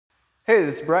Hey,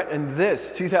 this is Brett, and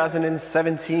this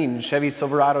 2017 Chevy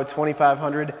Silverado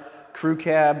 2500 Crew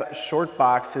Cab Short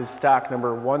Box is stock number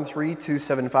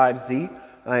 13275Z.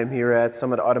 I am here at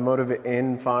Summit Automotive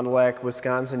in Fond du Lac,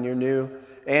 Wisconsin, your new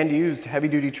and used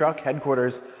heavy-duty truck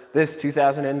headquarters. This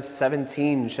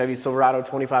 2017 Chevy Silverado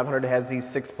 2500 has the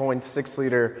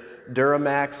 6.6-liter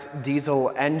Duramax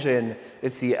diesel engine.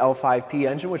 It's the L5P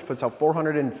engine, which puts out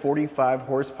 445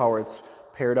 horsepower. It's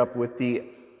paired up with the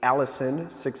Allison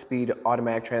 6-speed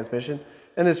automatic transmission,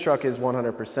 and this truck is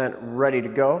 100% ready to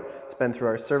go. It's been through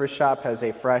our service shop, has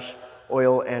a fresh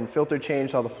oil and filter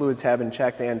change. All the fluids have been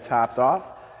checked and topped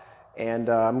off. And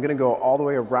I'm gonna go all the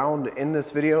way around in this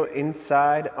video,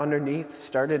 inside, underneath,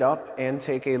 start it up, and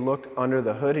take a look under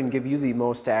the hood and give you the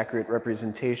most accurate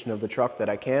representation of the truck that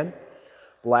I can.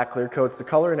 Black clear coat's the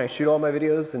color, and I shoot all my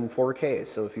videos in 4K.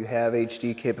 So if you have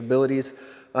HD capabilities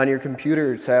on your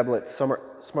computer, tablet,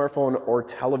 smartphone, or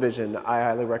television, I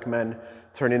highly recommend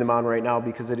turning them on right now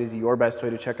because it is your best way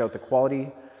to check out the quality,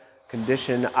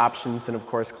 condition, options, and of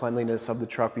course cleanliness of the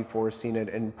truck before seeing it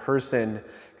in person. You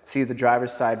can see the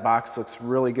driver's side box looks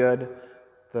really good.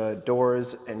 The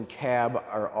doors and cab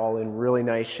are all in really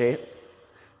nice shape.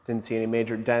 Didn't see any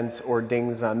major dents or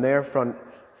dings on there. Front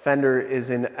fender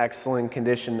is in excellent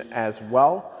condition as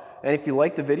well. And if you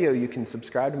like the video, you can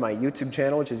subscribe to my YouTube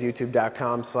channel, which is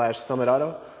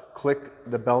youtube.com/summitauto. Click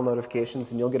the bell notifications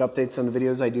and you'll get updates on the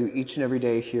videos I do each and every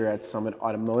day here at Summit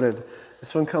Automotive.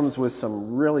 This one comes with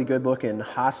some really good looking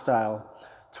hostile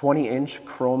 20-inch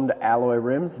chromed alloy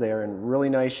rims. They are in really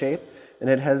nice shape. And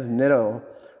it has Nitto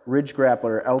Ridge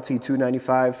Grappler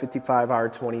LT295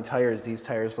 55R20 tires. These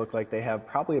tires look like they have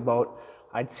probably about,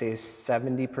 I'd say,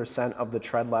 70% of the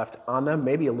tread left on them,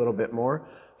 maybe a little bit more.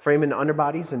 Frame and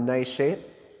underbody's in nice shape.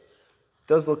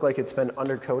 Does look like it's been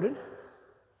undercoated.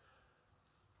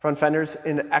 Front fender's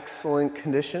in excellent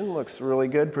condition, looks really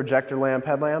good. Projector lamp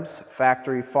headlamps,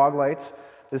 factory fog lights.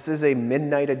 This is a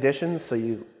midnight edition, so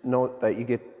you note that you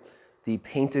get the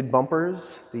painted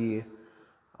bumpers, the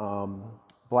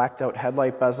blacked out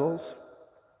headlight bezels,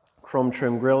 chrome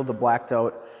trim grille, the blacked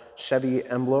out Chevy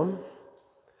emblem.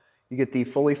 You get the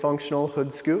fully functional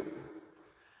hood scoop.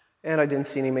 And I didn't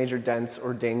see any major dents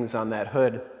or dings on that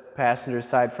hood. Passenger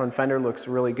side front fender looks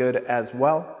really good as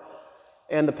well.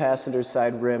 And the passenger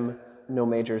side rim, no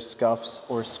major scuffs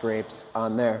or scrapes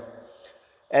on there.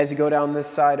 As you go down this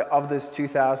side of this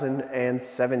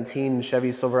 2017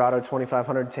 Chevy Silverado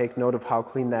 2500, take note of how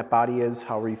clean that body is,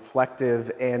 how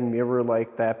reflective and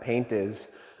mirror-like that paint is.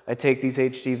 I take these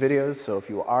HD videos, so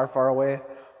if you are far away,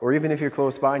 or even if you're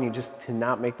close by and you just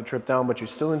cannot make the trip down, but you're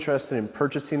still interested in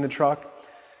purchasing the truck,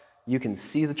 you can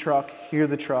see the truck, hear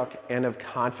the truck, and have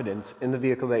confidence in the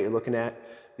vehicle that you're looking at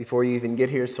before you even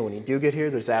get here. So when you do get here,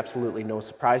 there's absolutely no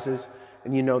surprises,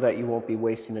 and you know that you won't be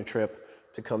wasting a trip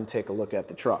to come take a look at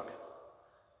the truck.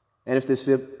 And if this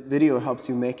video helps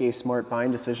you make a smart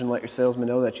buying decision, let your salesman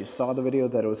know that you saw the video,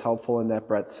 that it was helpful, and that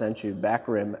Brett sent you. Back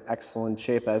rim, excellent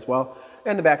shape as well.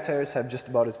 And the back tires have just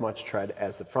about as much tread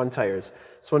as the front tires.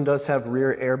 This one does have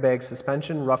rear airbag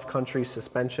suspension, rough country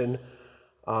suspension,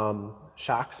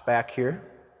 shocks back here.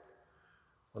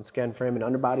 Once again, frame and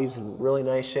underbody's in really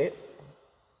nice shape.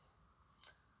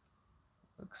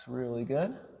 Looks really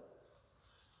good.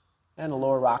 And the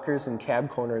lower rockers and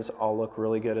cab corners all look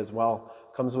really good as well.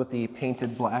 Comes with the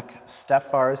painted black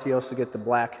step bars. You also get the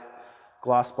black,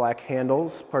 gloss black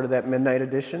handles, part of that midnight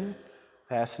edition.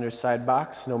 Passenger side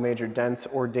box, no major dents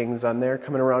or dings on there.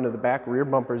 Coming around to the back, rear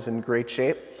bumper's in great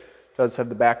shape. Does have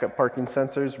the backup parking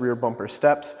sensors, rear bumper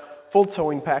steps. Full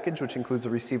towing package, which includes a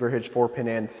receiver hitch, 4-pin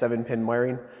and 7-pin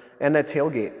wiring. And that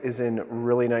tailgate is in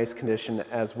really nice condition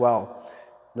as well.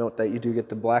 Note that you do get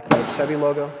the blacked out Chevy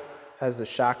logo. Has the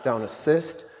shock down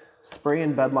assist, spray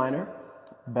and bed liner.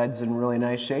 Bed's in really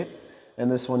nice shape. And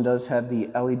this one does have the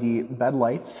LED bed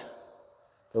lights.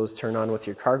 Those turn on with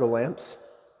your cargo lamps.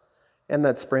 And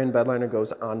that spray and bed liner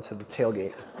goes onto the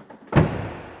tailgate,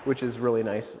 which is really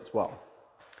nice as well.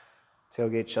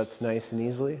 Tailgate shuts nice and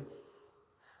easily.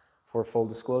 For full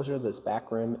disclosure, this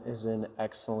back rim is in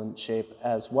excellent shape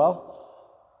as well.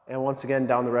 And once again,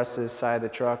 down the rest of this side of the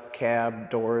truck, cab,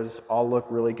 doors, all look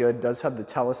really good. Does have the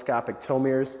telescopic tow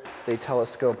mirrors. They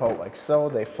telescope out like so.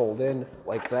 They fold in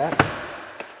like that.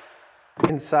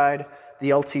 Inside, the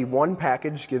Lt1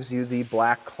 package gives you the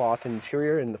black cloth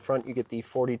interior. In the front, you get the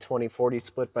 40-20-40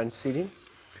 split bench seating.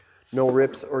 No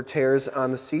rips or tears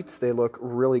on the seats. They look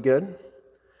really good.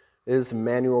 It is a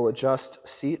manual adjust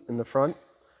seat in the front.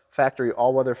 Factory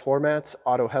all-weather floor mats,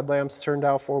 auto headlamps, turned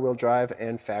out 4-wheel drive,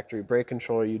 and factory brake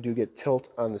controller. You do get tilt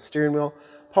on the steering wheel,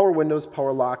 power windows,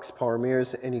 power locks, power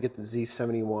mirrors, and you get the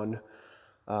Z71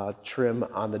 trim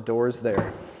on the doors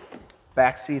there.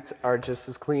 Back seats are just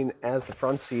as clean as the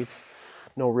front seats.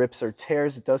 No rips or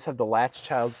tears. It does have the latch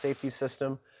child safety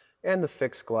system and the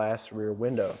fixed glass rear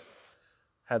window.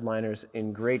 Headliner's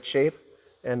in great shape,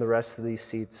 and the rest of these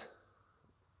seats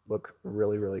look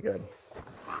really, really good.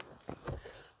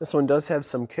 This one does have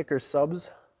some kicker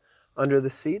subs under the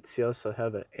seats. You also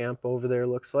have an amp over there,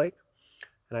 looks like,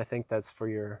 and I think that's for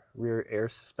your rear air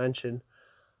suspension.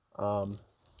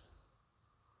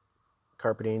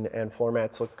 Carpeting and floor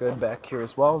mats look good back here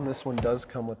as well, and this one does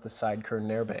come with the side curtain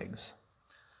airbags.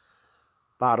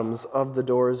 Bottoms of the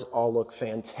doors all look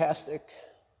fantastic.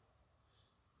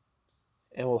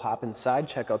 And we'll hop inside,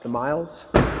 check out the miles,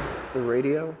 the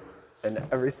radio, and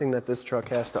everything that this truck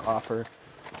has to offer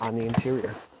on the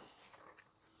interior.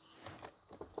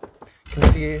 You can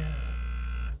see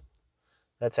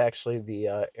that's actually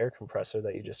the air compressor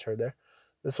that you just heard there.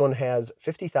 This one has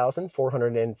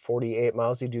 50,448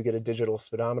 miles. You do get a digital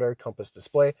speedometer, compass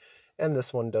display, and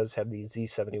this one does have the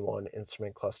Z71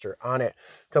 instrument cluster on it.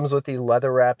 Comes with the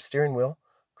leather-wrapped steering wheel,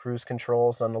 cruise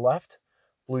controls on the left,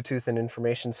 Bluetooth and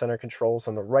information center controls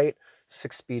on the right,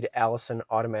 6-speed Allison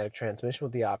automatic transmission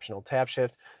with the optional tap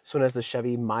shift. This one has the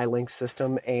Chevy MyLink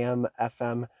system, AM,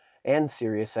 FM, and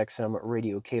Sirius XM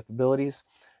radio capabilities.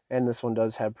 And this one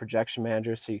does have projection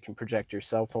manager, so you can project your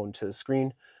cell phone to the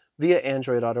screen via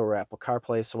Android Auto or Apple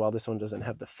CarPlay. So while this one doesn't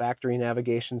have the factory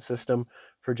navigation system,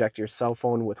 project your cell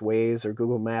phone with Waze or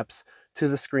Google Maps to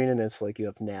the screen, and it's like you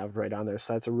have nav right on there.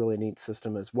 So that's a really neat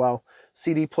system as well.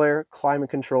 CD player, climate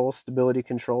control, stability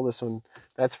control. This one,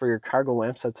 that's for your cargo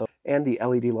lamps, and the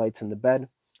LED lights in the bed.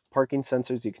 Parking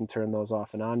sensors, you can turn those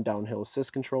off and on, downhill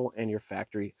assist control, and your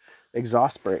factory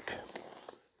exhaust brake.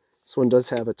 This one does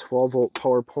have a 12-volt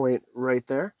power point right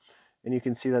there. And you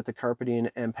can see that the carpeting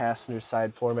and passenger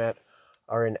side floor mat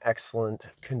are in excellent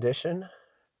condition,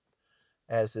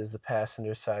 as is the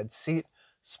passenger side seat.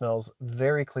 Smells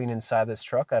very clean inside this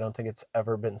truck. I don't think it's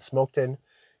ever been smoked in.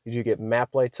 You do get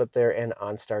map lights up there and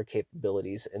OnStar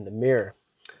capabilities in the mirror.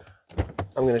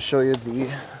 I'm going to show you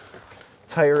the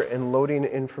tire and loading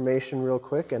information real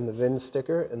quick and the VIN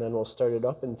sticker, and then we'll start it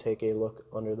up and take a look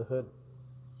under the hood.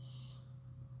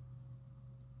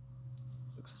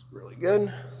 Looks really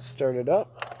good. Start it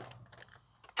up.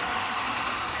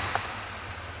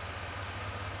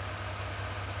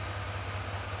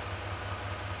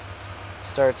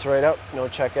 Starts right up. No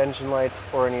check engine lights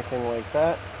or anything like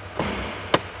that.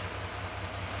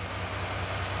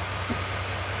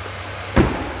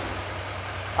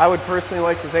 I would personally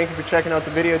like to thank you for checking out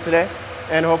the video today,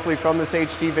 and hopefully from this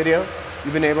HD video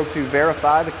you've been able to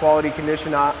verify the quality,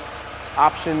 condition,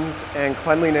 options, and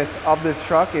cleanliness of this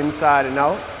truck inside and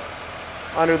out.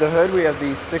 Under the hood we have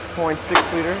the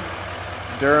 6.6 liter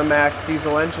Duramax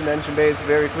diesel engine. Engine bay is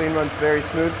very clean, runs very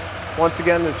smooth. Once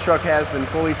again, this truck has been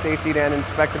fully safetied and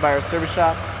inspected by our service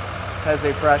shop. Has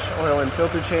a fresh oil and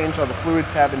filter change. All the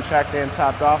fluids have been checked and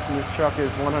topped off, and this truck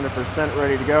is 100%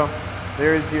 ready to go.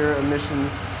 There's your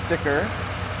emissions sticker,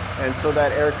 and so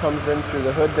that air comes in through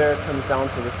the hood there, comes down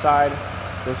to the side,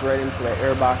 goes right into the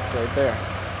air box right there.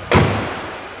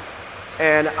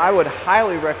 And I would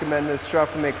highly recommend this truck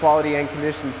from a quality and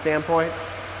condition standpoint.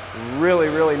 Really,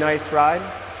 really nice ride.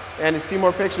 And to see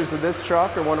more pictures of this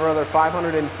truck or one of our other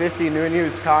 550 new and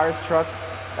used cars, trucks,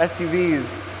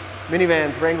 SUVs,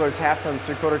 minivans, Wranglers, half tons,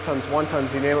 3/4 tons, 1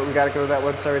 tons, you name it, we got to go to that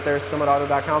website right there,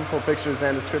 summitauto.com. Full pictures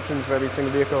and descriptions of every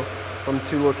single vehicle from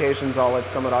 2 locations, all at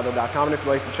summitauto.com. And if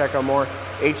you'd like to check out more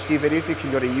HD videos, you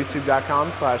can go to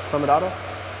youtube.com/summitauto.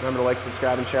 Remember to like,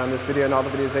 subscribe, and share on this video and all the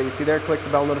videos that you see there. Click the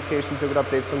bell notifications to get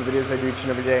updates on the videos I do each and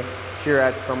every day here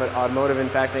at Summit Automotive. In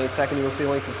fact, in any second you will see a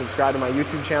link to subscribe to my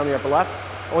YouTube channel in the upper left,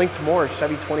 a link to more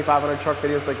Chevy 2500 truck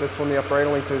videos like this one in the upper right, a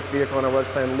link to this vehicle on our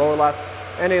website in the lower left,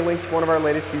 and a link to one of our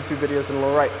latest YouTube videos in the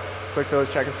lower right. Click those,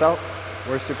 check us out.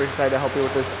 We're super excited to help you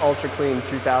with this ultra clean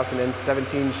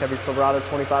 2017 Chevy Silverado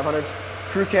 2500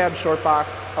 Crew Cab Short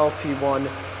Box Lt1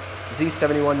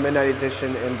 Z71 Midnight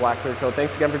Edition in black clear coat.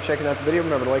 Thanks again for checking out the video.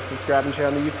 Remember to like, subscribe, and share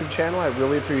on the YouTube channel. I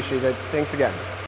really appreciate it. Thanks again.